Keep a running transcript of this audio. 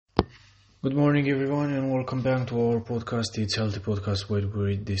Good morning, everyone, and welcome back to our podcast. It's Healthy Podcast, where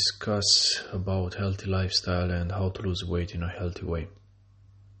we discuss about healthy lifestyle and how to lose weight in a healthy way.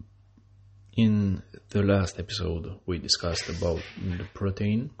 In the last episode, we discussed about the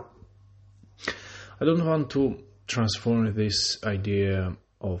protein. I don't want to transform this idea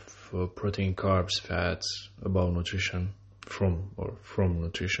of protein, carbs, fats, about nutrition from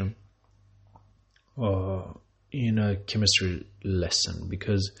nutrition in a chemistry lesson,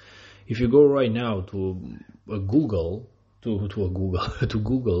 because if you go right now to Google,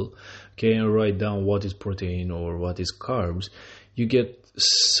 okay, and write down what is protein or what is carbs, you get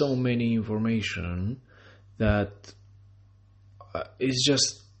so many information that it's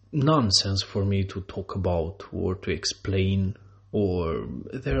just nonsense for me to talk about or to explain. Or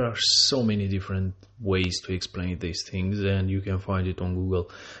there are so many different ways to explain these things, and you can find it on Google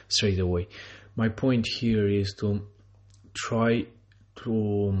straight away. My point here is to try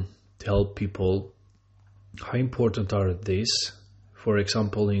to tell people how important are these. For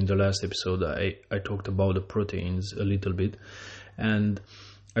example, in the last episode, I talked about the proteins a little bit, and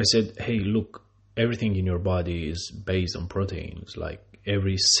I said, hey, look, everything in your body is based on proteins. Like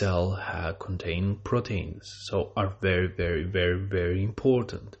every cell contains proteins, so are very, very, very, very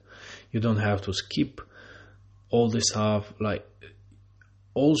important. You don't have to skip all this stuff. Like,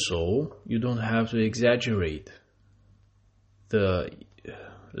 also, you don't have to exaggerate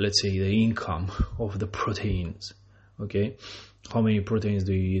let's say the income of the proteins. Okay, how many proteins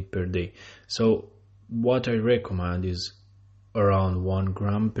do you eat per day? So what I recommend is around 1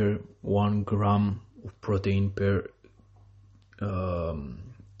 gram of protein per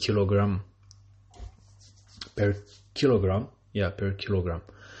kilogram.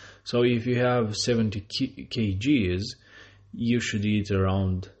 So if you have 70 kgs, you should eat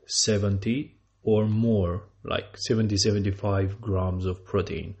around 70 or more, like 75 grams of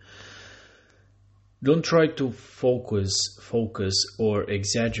protein. Don't try to focus or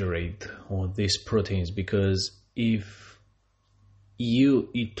exaggerate on these proteins, because if you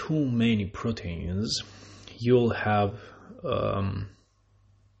eat too many proteins, you'll have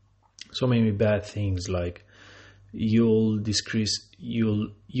so many bad things. Like you'll increase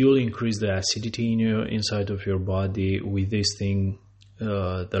the acidity inside of your body. With this thing,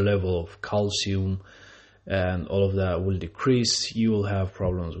 the level of calcium and all of that will decrease. You will have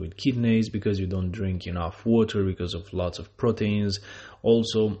problems with kidneys because you don't drink enough water because of lots of proteins.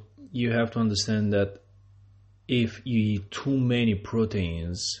 Also, you have to understand that if you eat too many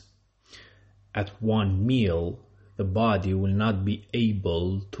proteins at one meal, the body will not be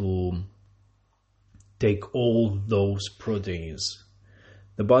able to take all those proteins.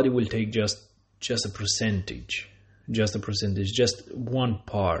 The body will take just a percentage, just one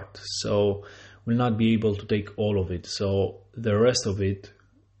part. So will not be able to take all of it. So the rest of it,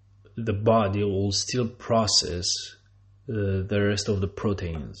 the body will still process the rest of the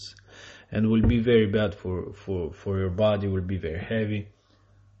proteins, and will be very bad for your body. Will be very heavy,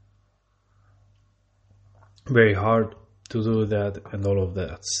 very hard to do that, and all of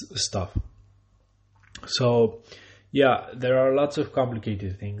that stuff. So yeah, there are lots of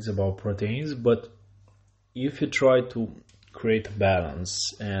complicated things about proteins, but if you try to create a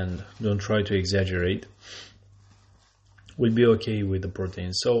balance and don't try to exaggerate, we'll be okay with the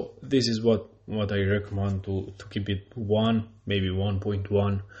protein. So this is what I recommend, to keep it 1, maybe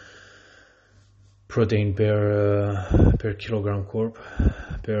 1.1 protein per kilogram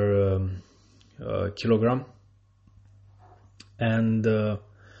kilogram. And about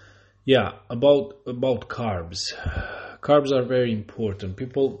carbs are very important.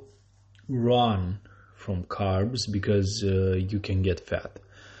 People run from carbs because you can get fat.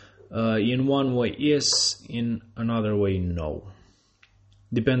 In one way, yes. In another way, no.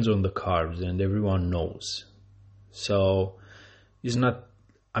 Depends on the carbs, and everyone knows. So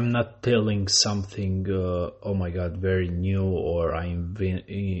I'm not telling something oh my god, very new, or I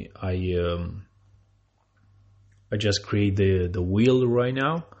just create the wheel right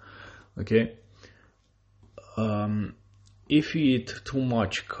now. Okay. If you eat too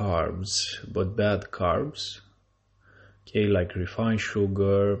much carbs, but bad carbs, okay, like refined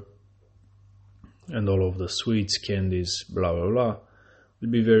sugar and all of the sweets, candies, blah, blah, blah, will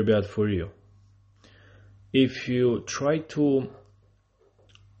be very bad for you. If you try to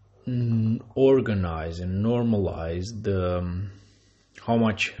organize and normalize how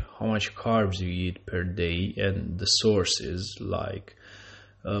much carbs you eat per day, and the sources like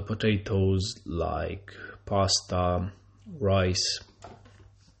potatoes, like pasta, rice,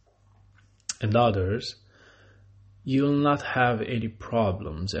 and others, you'll not have any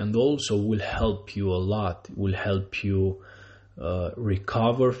problems, and also will help you a lot. Will help you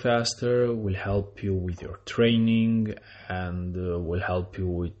recover faster, will help you with your training, and will help you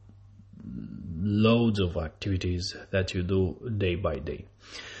with loads of activities that you do day by day.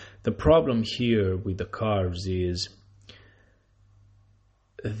 The problem here with the carbs is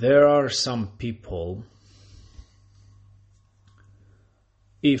there are some people,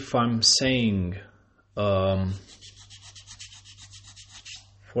 if I'm saying, for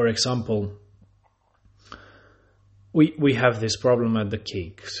example, we have this problem at the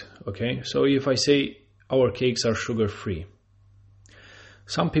cakes, okay? So if I say our cakes are sugar-free,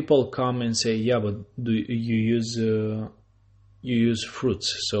 some people come and say, yeah, but do you use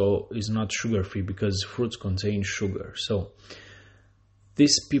fruits, so it's not sugar-free because fruits contain sugar. So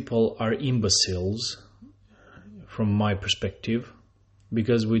these people are imbeciles from my perspective,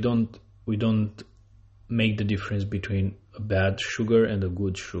 because we don't make the difference between a bad sugar and a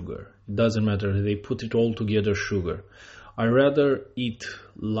good sugar. It doesn't matter, they put it all together sugar. I rather eat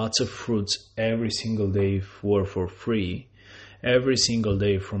lots of fruits every single day for free, every single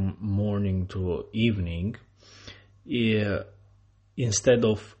day from morning to evening, instead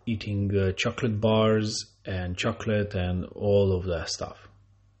of eating chocolate bars and chocolate and all of that stuff.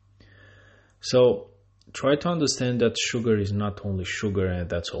 So try to understand that sugar is not only sugar and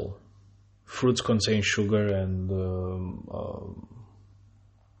that's all. Fruits contain sugar, and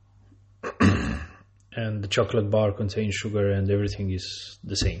and the chocolate bar contains sugar, and everything is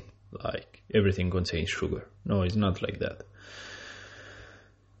the same. Like everything contains sugar. No, it's not like that.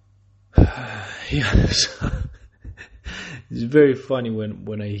 Yes. It's very funny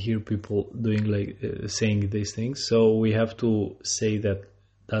when I hear people doing saying these things. So we have to say that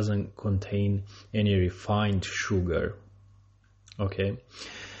doesn't contain any refined sugar. Okay.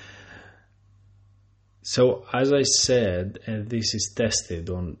 So as I said, and this is tested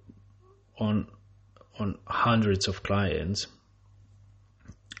on hundreds of clients,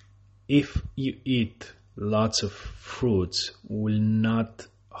 if you eat lots of fruits, will not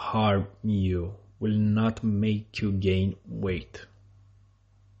harm you, will not make you gain weight.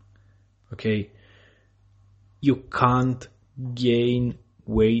 Okay? You can't gain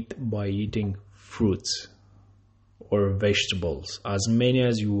weight by eating fruits or vegetables. As many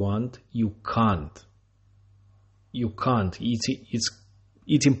as you want, you can't. You can't.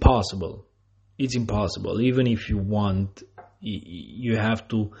 It's impossible. It's impossible. Even if you want, you have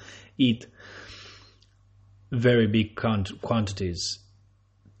to eat very big quantities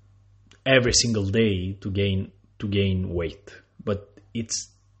every single day to gain weight. But it's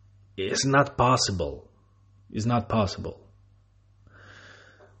not possible. It's not possible.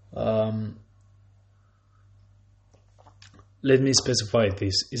 Let me specify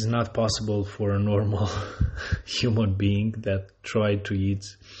this. It's not possible for a normal human being that try to eat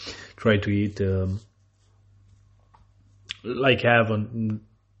like have a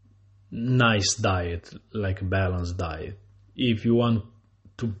nice diet, like a balanced diet. If you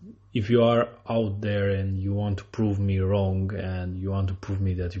are out there and you want to prove me wrong and you want to prove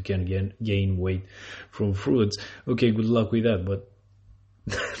me that you can gain weight from fruits, okay, good luck with that. But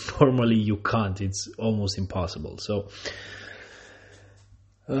normally you can't. It's almost impossible. So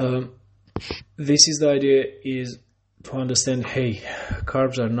this is the idea, is to understand, hey,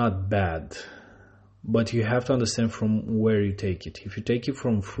 carbs are not bad, but you have to understand from where you take it. If you take it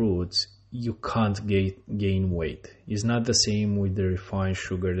from fruits, you can't gain weight. It's not the same with the refined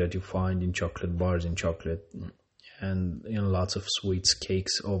sugar that you find in chocolate bars, in chocolate, and in lots of sweets,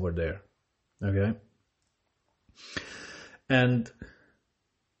 cakes over there. Okay? And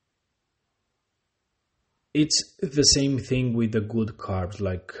it's the same thing with the good carbs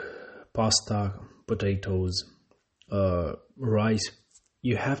like pasta, potatoes, rice.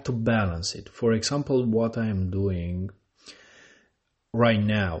 You have to balance it. For example, what I'm doing right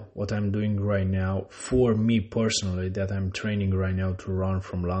now, for me personally, that I'm training right now to run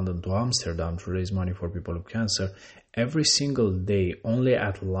from London to Amsterdam to raise money for people with cancer, every single day, only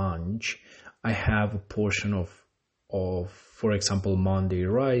at lunch, I have a portion of for example, Monday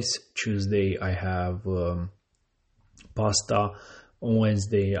rice, Tuesday I have pasta, on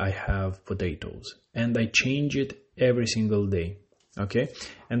Wednesday I have potatoes, and I change it every single day, okay?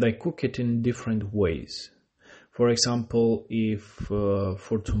 And I cook it in different ways. For example, if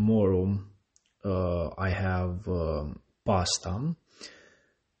for tomorrow I have pasta,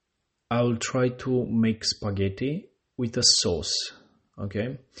 I will try to make spaghetti with a sauce,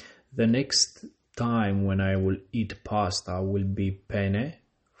 okay? The next time when I will eat pasta will be penne,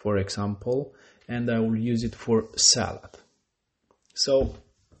 for example, and I will use it for salad. So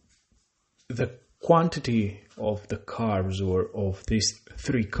the quantity of the carbs, or of these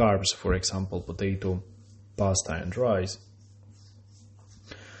three carbs, for example, potato, pasta and rice,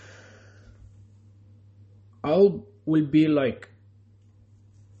 I'll will be like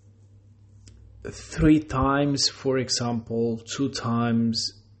 3 times, for example, 2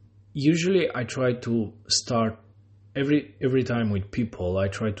 times. Usually I try to start every time with people. I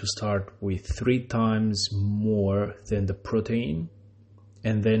try to start with 3 times more than the protein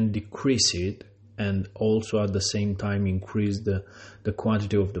and then decrease it, and also at the same time increase the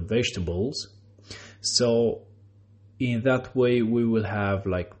quantity of the vegetables. So in that way we will have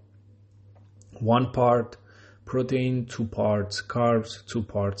like 1 part protein, 2 parts carbs, 2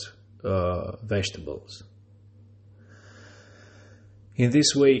 parts vegetables. In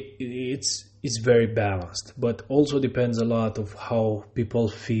this way, it's very balanced, but also depends a lot of how people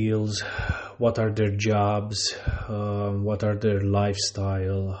feels, what are their jobs, what are their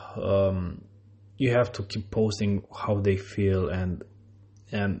lifestyle. You have to keep posting how they feel and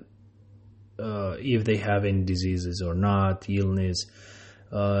if they have any diseases or not, illness.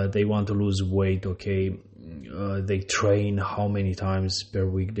 They want to lose weight, okay. They train, how many times per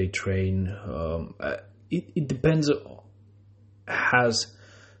week they train. It depends, has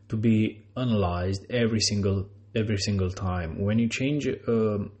to be analyzed every single time. When you change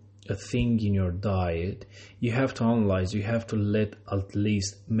a thing in your diet, you have to analyze, you have to let at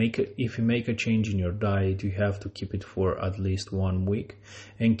least if you make a change in your diet, you have to keep it for at least 1 week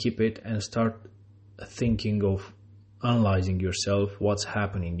and keep it and start thinking of analyzing yourself, what's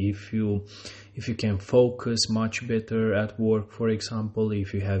happening. If you can focus much better at work, for example,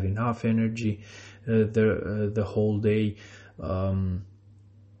 if you have enough energy the whole day,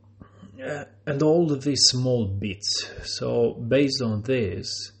 and all of these small bits. So based on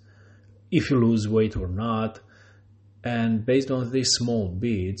this, if you lose weight or not, and based on these small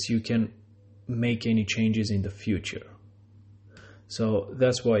bits, you can make any changes in the future. So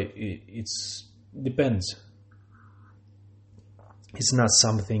that's why it's depends. It's not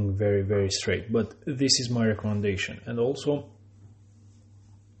something very, very straight, but this is my recommendation. And also,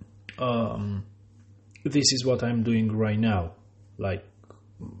 this is what I'm doing right now, like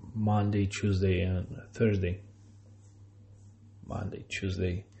Monday, Tuesday, and Thursday. Monday,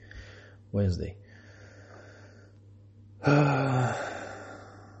 Tuesday, Wednesday.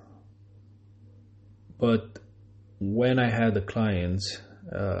 But when I had the clients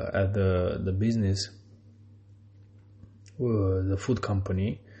at the business, the food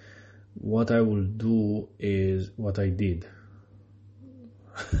company, what I will do is what I did.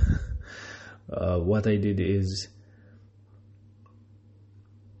 What I did is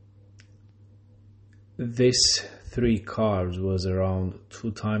this 3 carbs was around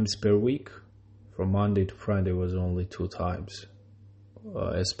 2 times per week. From Monday to Friday was only 2 times,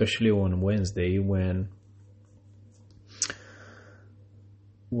 especially on Wednesday when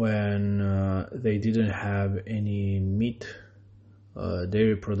they didn't have any meat,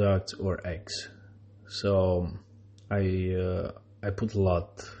 dairy products or eggs. So I put a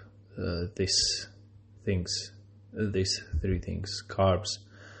lot these 3 things: carbs,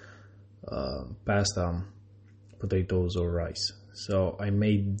 pasta, potatoes or rice. So I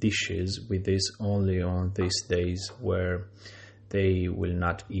made dishes with this only on these days where they will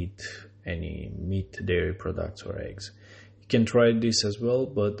not eat any meat, dairy products or eggs. You can try this as well,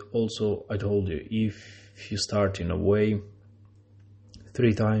 but also I told you, if you start in a way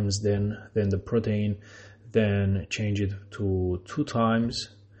 3 times, then the protein, then change it to 2 times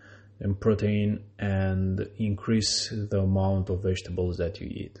and protein, and increase the amount of vegetables that you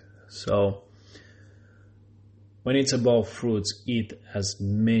eat. So when it's about fruits, eat as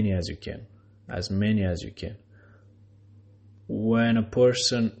many as you can. When a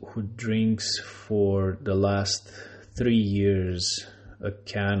person who drinks for the last 3 years a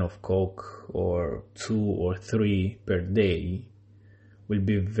can of Coke or 2 or 3 per day, will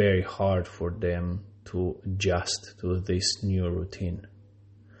be very hard for them to adjust to this new routine,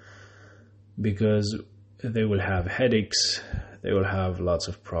 because they will have headaches, they will have lots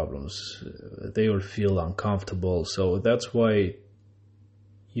of problems, they will feel uncomfortable. So that's why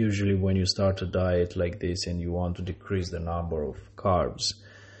usually when you start a diet like this and you want to decrease the number of carbs,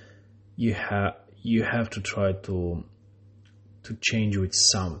 you have to try to change with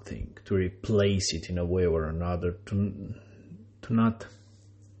something, to replace it in a way or another, to not,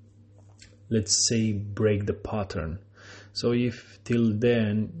 let's say, break the pattern. So if till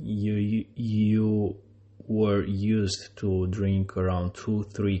then you were used to drink around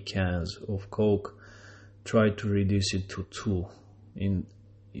 2-3 cans of Coke, try to reduce it to 2 in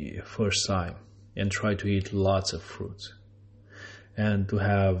first time, and try to eat lots of fruits and to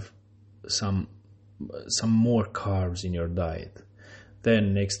have some more carbs in your diet.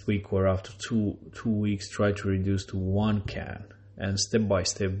 Then next week or after 2 weeks, try to reduce to 1 can, and step by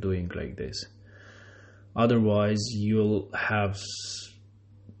step doing like this. Otherwise, you have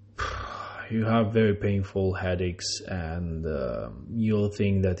very painful headaches, and you'll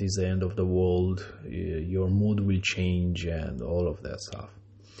think that is the end of the world. Your mood will change and all of that stuff.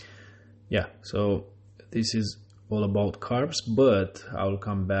 Yeah, so this is all about carbs, but I'll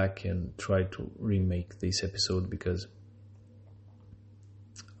come back and try to remake this episode because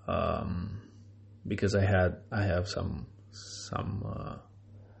I have some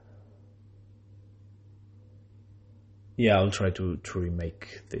I'll try to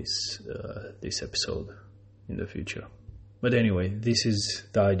remake this episode in the future. But anyway, this is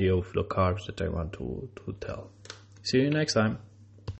the idea of the carbs that I want to tell. See you next time.